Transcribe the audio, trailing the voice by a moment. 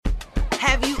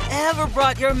Have you ever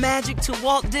brought your magic to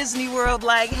Walt Disney World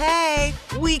like, hey,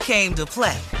 we came to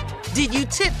play? Did you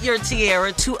tip your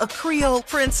tiara to a Creole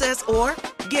princess or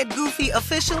get goofy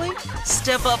officially?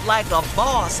 Step up like a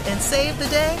boss and save the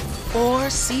day? Or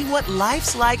see what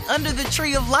life's like under the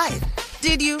tree of life?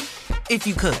 Did you? If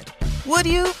you could. Would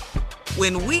you?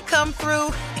 When we come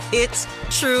through, it's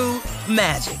true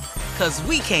magic. 'Cause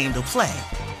we came to play.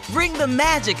 Bring the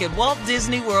magic at Walt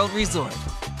Disney World Resort.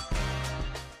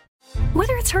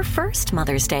 Whether it's her first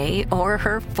Mother's Day or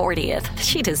her 40th,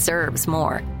 she deserves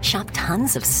more. Shop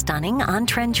tons of stunning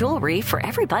on-trend jewelry for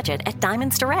every budget at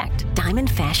Diamonds Direct. Diamond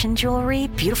fashion jewelry,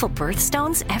 beautiful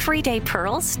birthstones, everyday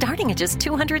pearls starting at just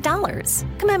 $200.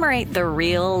 Commemorate the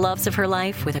real loves of her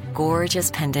life with a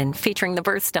gorgeous pendant featuring the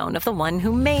birthstone of the one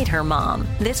who made her mom.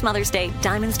 This Mother's Day,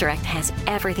 Diamonds Direct has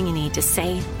everything you need to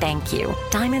say thank you.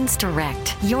 Diamonds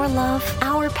Direct. Your love,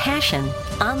 our passion.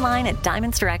 Online at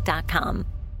diamondsdirect.com.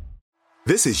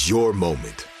 This is your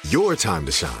moment, your time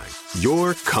to shine,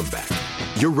 your comeback.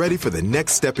 You're ready for the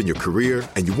next step in your career,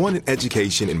 and you want an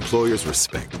education employers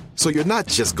respect. So you're not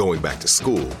just going back to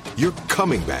school, you're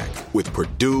coming back with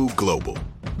Purdue Global.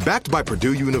 Backed by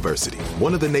Purdue University,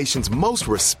 one of the nation's most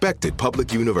respected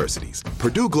public universities,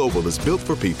 Purdue Global is built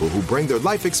for people who bring their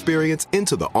life experience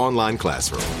into the online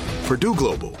classroom. Purdue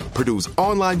Global, Purdue's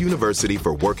online university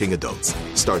for working adults.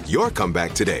 Start your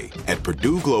comeback today at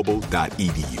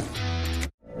purdueglobal.edu.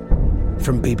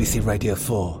 From BBC Radio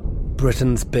 4,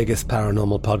 Britain's biggest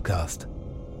paranormal podcast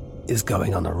is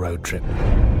going on a road trip.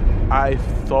 I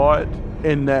thought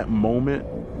in that moment,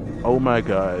 oh my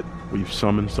God, we've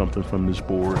summoned something from this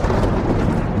board.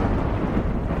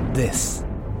 This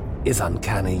is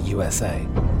Uncanny USA.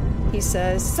 He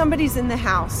says, somebody's in the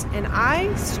house, and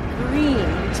I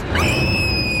screamed.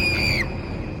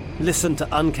 Listen to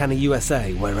Uncanny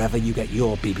USA wherever you get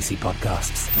your BBC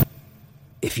podcasts,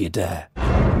 if you dare.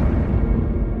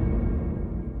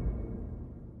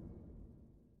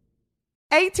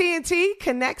 AT&T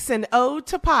connects an ode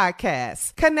to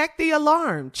podcasts. Connect the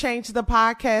alarm. Change the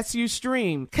podcast you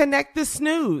stream. Connect the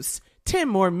snooze. 10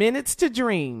 more minutes to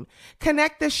dream.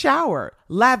 Connect the shower.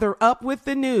 Lather up with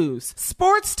the news.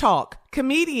 Sports talk,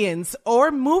 comedians,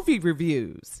 or movie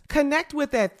reviews. Connect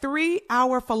with that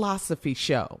 3-hour philosophy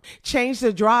show. Change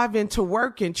the drive into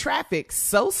work in traffic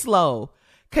so slow.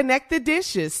 Connect the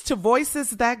dishes to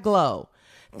voices that glow.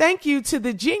 Thank you to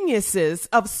the geniuses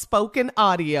of spoken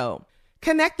audio.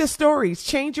 Connect the stories,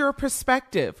 change your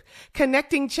perspective.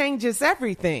 Connecting changes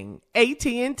everything.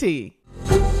 AT&T.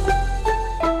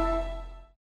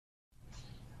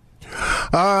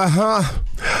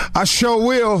 I sure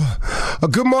will.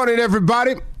 Good morning,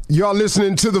 everybody. Y'all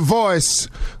listening to The Voice.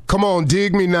 Come on,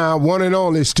 dig me now. One and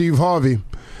only Steve Harvey.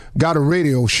 Got a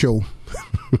radio show.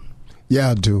 Yeah,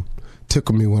 I do.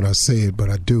 Tickle me when I say it, but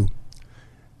I do.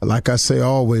 Like I say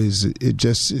always, it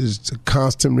just is a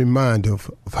constant reminder of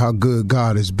how good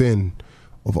God has been,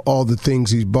 of all the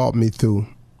things he's brought me through,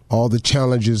 all the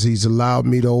challenges he's allowed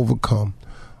me to overcome,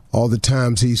 all the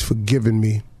times he's forgiven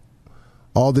me,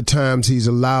 all the times he's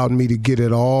allowed me to get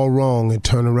it all wrong and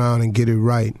turn around and get it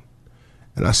right.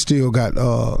 And I still got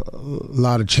a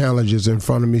lot of challenges in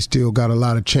front of me, still got a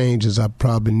lot of changes I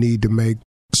probably need to make.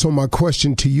 So my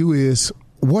question to you is,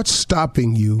 what's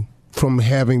stopping you from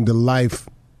having the life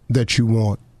that you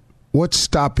want? What's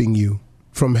stopping you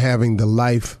from having the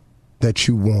life that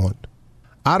you want?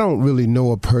 I don't really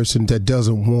know a person that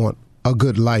doesn't want a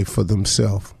good life for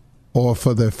themselves or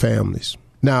for their families.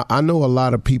 Now, I know a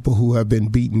lot of people who have been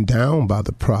beaten down by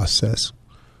the process,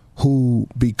 who,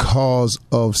 because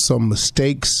of some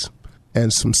mistakes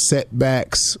and some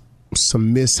setbacks,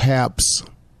 some mishaps,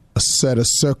 a set of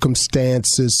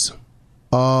circumstances,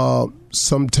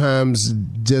 sometimes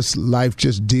just life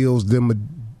just deals them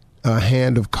a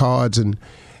hand of cards and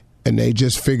they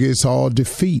just figure it's all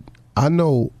defeat. I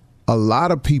know a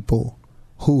lot of people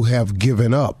who have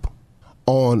given up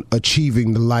on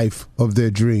achieving the life of their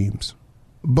dreams.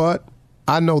 But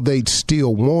I know they'd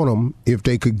still want them if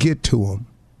they could get to them.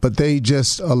 But they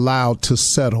just allowed to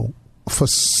settle for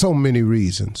so many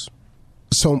reasons.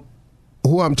 So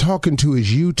who I'm talking to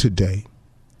is you today.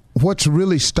 What's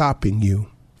really stopping you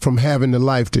from having the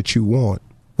life that you want?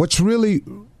 What's really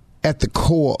at the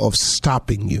core of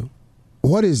stopping you?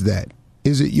 What is that?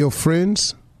 Is it your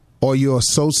friends or your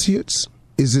associates?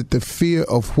 Is it the fear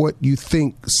of what you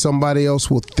think somebody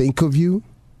else will think of you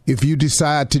if you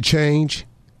decide to change?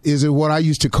 Is it what I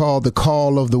used to call the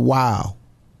call of the wow?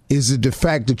 Is it the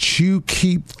fact that you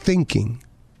keep thinking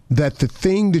that the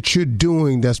thing that you're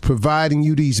doing that's providing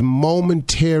you these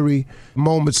momentary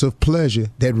moments of pleasure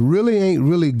that really ain't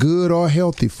really good or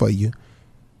healthy for you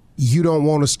you don't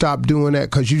want to stop doing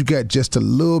that because you got just a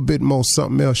little bit more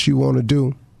something else you want to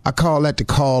do. I call that the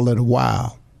call of the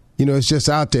wild. You know, it's just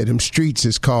out there. Them streets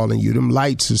is calling you. Them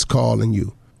lights is calling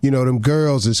you. You know, them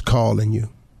girls is calling you.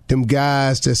 Them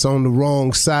guys that's on the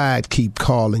wrong side keep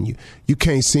calling you. You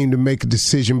can't seem to make a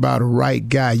decision about the right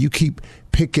guy. You keep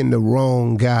picking the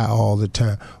wrong guy all the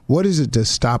time. What is it that's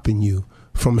stopping you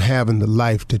from having the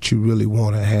life that you really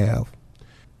want to have?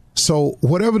 So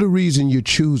whatever the reason you're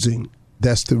choosing,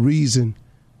 that's the reason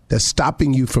that's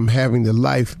stopping you from having the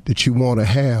life that you want to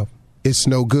have. It's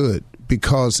no good,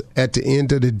 because at the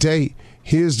end of the day,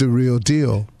 here's the real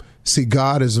deal. See,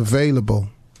 God is available,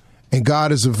 and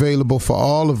God is available for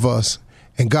all of us,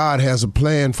 and God has a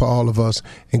plan for all of us,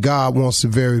 and God wants the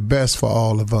very best for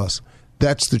all of us.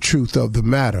 That's the truth of the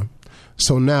matter.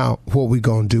 So now what we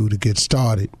going to do to get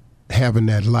started having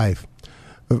that life?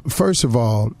 First of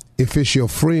all, if it's your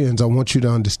friends, I want you to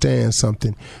understand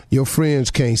something. Your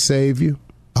friends can't save you.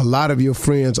 A lot of your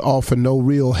friends offer no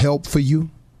real help for you.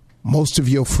 Most of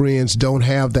your friends don't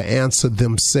have the answer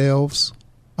themselves.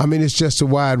 I mean, it's just a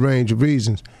wide range of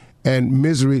reasons. And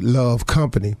misery loves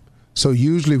company. So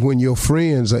usually when your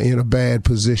friends are in a bad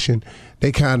position,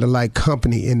 they kind of like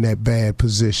company in that bad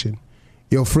position.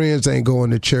 Your friends ain't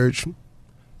going to church.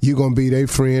 You're going to be their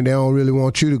friend. They don't really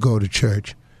want you to go to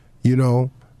church. You know,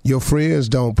 your friends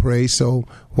don't pray, so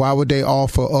why would they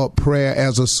offer up prayer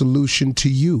as a solution to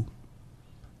you?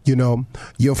 You know,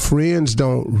 your friends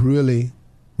don't really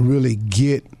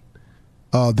get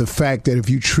the fact that if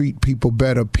you treat people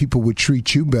better, people would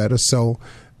treat you better. So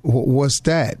what's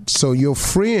that? So your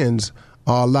friends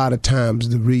are a lot of times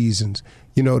the reasons,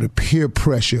 you know, the peer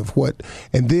pressure of what,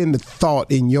 and then the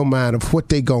thought in your mind of what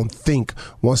they gonna think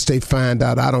once they find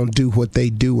out I don't do what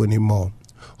they do anymore.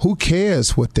 Who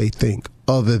cares what they think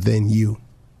other than you?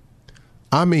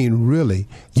 I mean, really,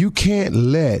 you can't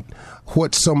let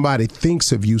what somebody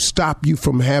thinks of you stop you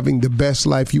from having the best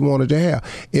life you wanted to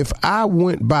have. If I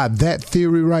went by that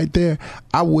theory right there,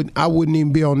 I wouldn't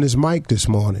even be on this mic this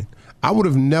morning. I would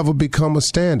have never become a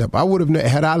stand-up. I would have,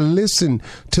 had I listened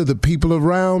to the people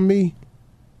around me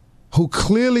who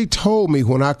clearly told me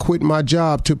when I quit my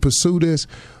job to pursue this,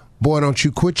 boy, don't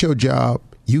you quit your job.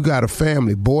 You got a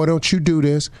family. Boy, don't you do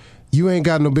this. You ain't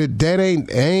got no bit. That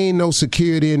ain't no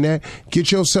security in that. Get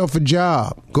yourself a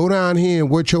job. Go down here and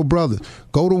work your brothers.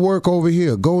 Go to work over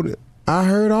here. I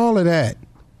heard all of that.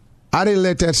 I didn't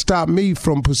let that stop me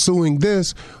from pursuing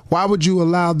this. Why would you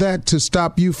allow that to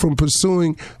stop you from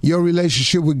pursuing your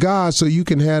relationship with God so you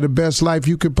can have the best life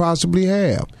you could possibly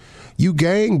have? You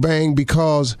gangbang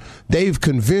because they've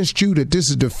convinced you that this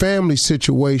is the family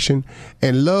situation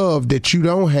and love that you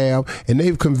don't have, and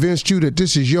they've convinced you that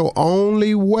this is your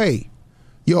only way,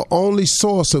 your only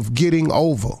source of getting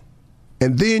over.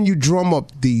 And then you drum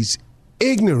up these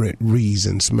ignorant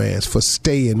reasons, man, for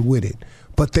staying with it.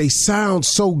 But they sound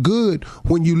so good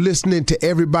when you listening to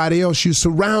everybody else you're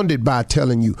surrounded by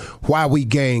telling you why we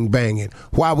gang banging,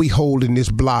 why we holding this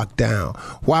block down,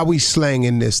 why we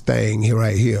slanging this thing here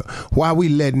right here, why we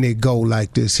letting it go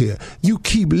like this here. You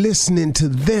keep listening to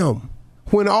them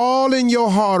when all in your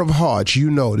heart of hearts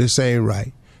you know this ain't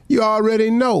right. You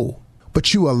already know,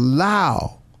 but you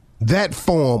allow that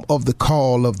form of the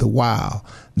call of the wild,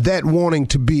 that wanting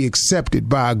to be accepted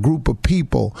by a group of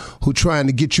people who trying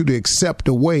to get you to accept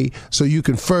a way so you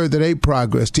can further their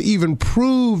progress, to even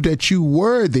prove that you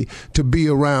worthy to be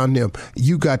around them.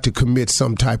 You got to commit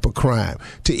some type of crime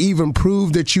to even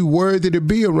prove that you worthy to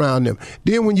be around them.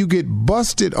 Then when you get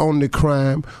busted on the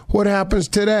crime, what happens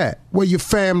to that? Where your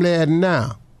family at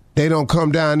now? They don't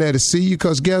come down there to see you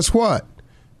because guess what?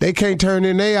 They can't turn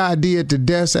in their ID at the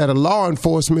desk at a law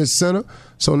enforcement center,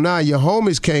 so now your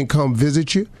homies can't come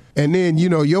visit you. And then, you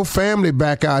know, your family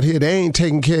back out here, they ain't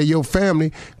taking care of your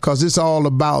family because it's all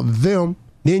about them.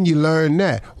 Then you learn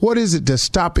that. What is it that's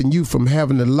stopping you from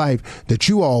having the life that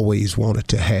you always wanted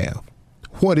to have?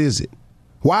 What is it?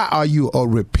 Why are you a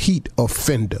repeat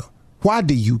offender? Why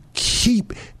do you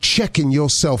keep checking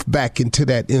yourself back into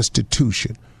that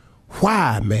institution?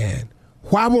 Why, man?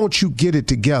 Why won't you get it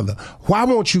together? Why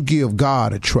won't you give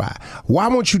God a try? Why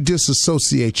won't you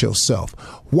disassociate yourself?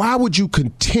 Why would you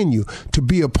continue to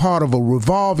be a part of a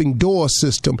revolving door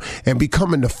system and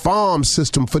becoming the farm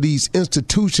system for these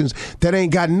institutions that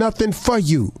ain't got nothing for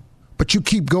you? But you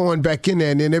keep going back in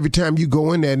there, and then every time you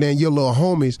go in there, and then your little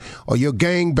homies or your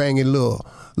gang-banging little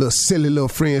silly little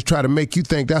friends try to make you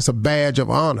think that's a badge of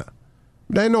honor.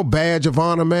 There ain't no badge of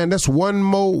honor, man. That's one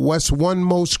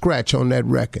more scratch on that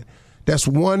record. That's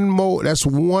one more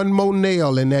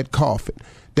nail in that coffin.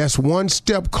 That's one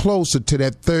step closer to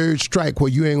that third strike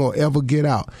where you ain't gonna ever get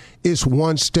out. It's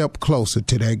one step closer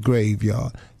to that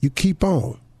graveyard. You keep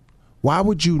on. Why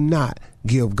would you not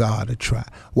give God a try?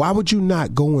 Why would you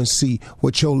not go and see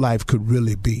what your life could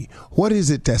really be? What is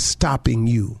it that's stopping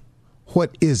you?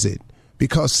 What is it?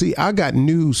 Because, see, I got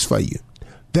news for you.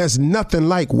 There's nothing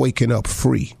like waking up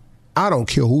free. I don't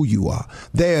care who you are.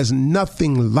 There's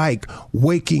nothing like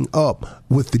waking up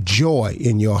with the joy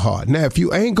in your heart. Now, if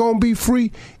you ain't going to be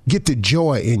free, get the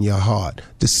joy in your heart,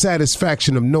 the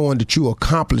satisfaction of knowing that you're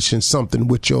accomplishing something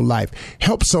with your life.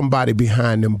 Help somebody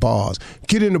behind them bars.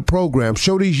 Get in the program.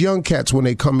 Show these young cats when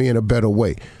they come in a better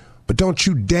way. But don't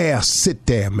you dare sit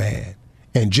there, man,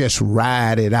 and just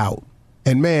ride it out.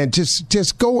 And, man,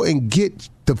 just go and get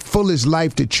the fullest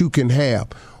life that you can have.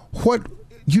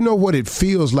 You know what it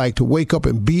feels like to wake up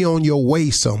and be on your way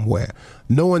somewhere,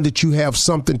 knowing that you have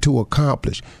something to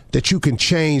accomplish, that you can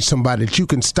change somebody, that you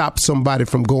can stop somebody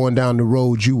from going down the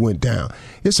road you went down.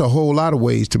 It's a whole lot of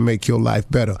ways to make your life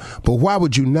better. But why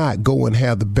would you not go and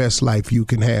have the best life you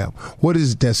can have? What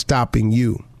is it that's stopping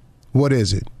you? What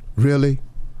is it? Really?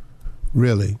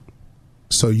 Really?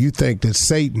 So you think that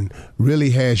Satan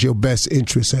really has your best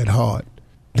interests at heart?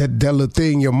 That little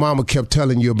thing your mama kept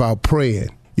telling you about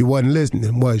praying, you wasn't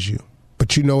listening, was you?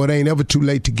 But you know, it ain't ever too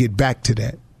late to get back to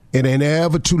that. It ain't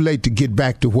ever too late to get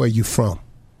back to where you from.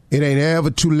 It ain't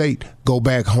ever too late to go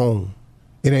back home.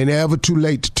 It ain't ever too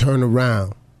late to turn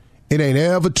around. It ain't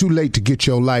ever too late to get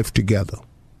your life together.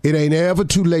 It ain't ever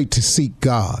too late to seek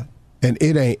God. And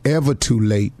it ain't ever too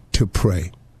late to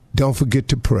pray. Don't forget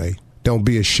to pray. Don't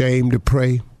be ashamed to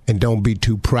pray, and don't be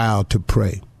too proud to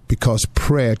pray, because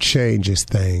prayer changes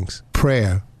things.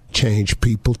 Prayer changed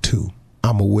people too.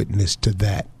 I'm a witness to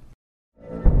that.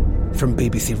 From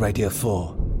BBC Radio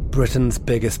 4, Britain's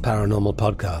biggest paranormal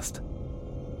podcast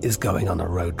is going on a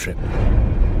road trip.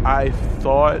 I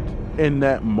thought in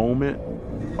that moment,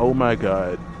 oh my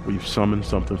God, we've summoned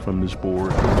something from this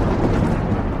board.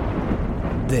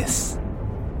 This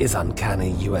is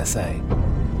Uncanny USA.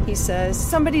 He says,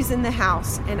 somebody's in the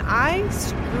house, and I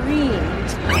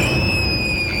screamed.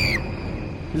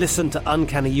 Listen to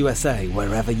Uncanny USA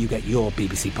wherever you get your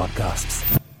BBC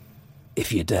podcasts,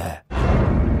 if you dare.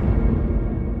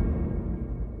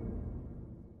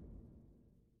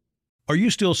 Are you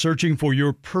still searching for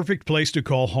your perfect place to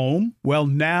call home? Well,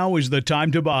 now is the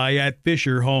time to buy at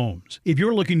Fisher Homes. If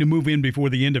you're looking to move in before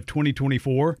the end of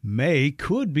 2024, May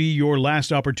could be your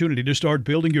last opportunity to start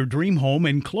building your dream home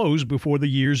and close before the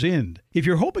year's end. If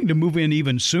you're hoping to move in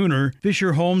even sooner,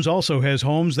 Fisher Homes also has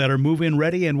homes that are move-in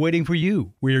ready and waiting for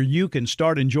you, where you can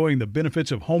start enjoying the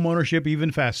benefits of homeownership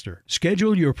even faster.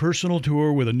 Schedule your personal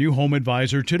tour with a new home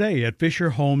advisor today at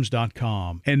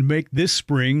FisherHomes.com and make this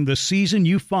spring the season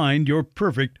you find your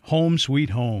perfect home sweet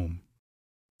home.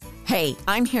 Hey,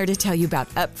 I'm here to tell you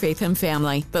about Up Faith and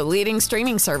Family, the leading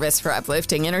streaming service for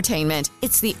uplifting entertainment.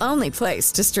 It's the only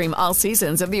place to stream all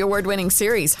seasons of the award-winning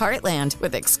series Heartland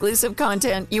with exclusive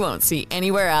content you won't see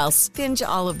anywhere else. Binge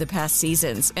all of the past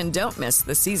seasons and don't miss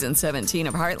the season 17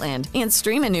 of Heartland and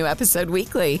stream a new episode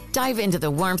weekly. Dive into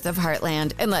the warmth of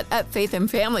Heartland and let Up Faith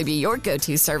and Family be your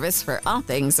go-to service for all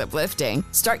things uplifting.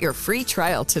 Start your free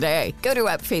trial today. Go to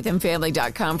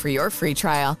upfaithandfamily.com for your free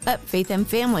trial.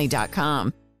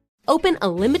 upfaithandfamily.com. Open a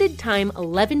limited-time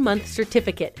 11-month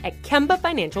certificate at Kemba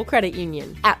Financial Credit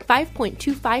Union. At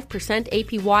 5.25%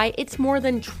 APY, it's more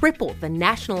than triple the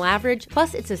national average,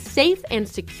 plus it's a safe and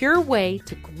secure way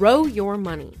to grow your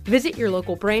money. Visit your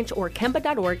local branch or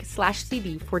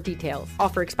kemba.org/cb for details.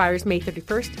 Offer expires May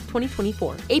 31st,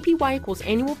 2024. APY equals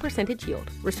annual percentage yield.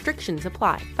 Restrictions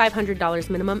apply. $500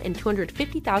 minimum and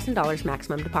 $250,000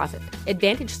 maximum deposit.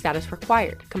 Advantage status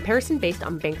required. Comparison based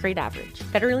on bank rate average.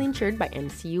 Federally insured by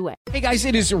NCUA. Hey guys,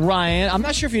 it is Ryan. I'm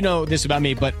not sure if you know this about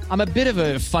me, but I'm a bit of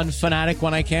a fun fanatic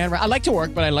when I can. I like to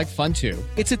work, but I like fun too.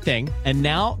 It's a thing. And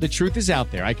now the truth is out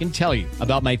there. I can tell you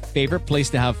about my favorite place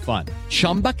to have fun.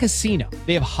 Chumba Casino.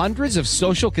 They have hundreds of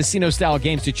social casino style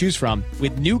games to choose from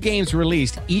with new games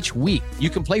released each week. You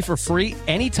can play for free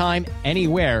anytime,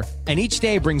 anywhere. And each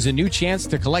day brings a new chance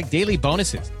to collect daily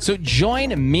bonuses. So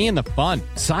join me in the fun.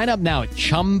 Sign up now at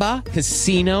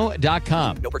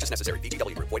ChumbaCasino.com. No purchase necessary.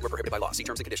 VGW Group. Void where prohibited by law. See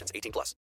terms and conditions. 18+.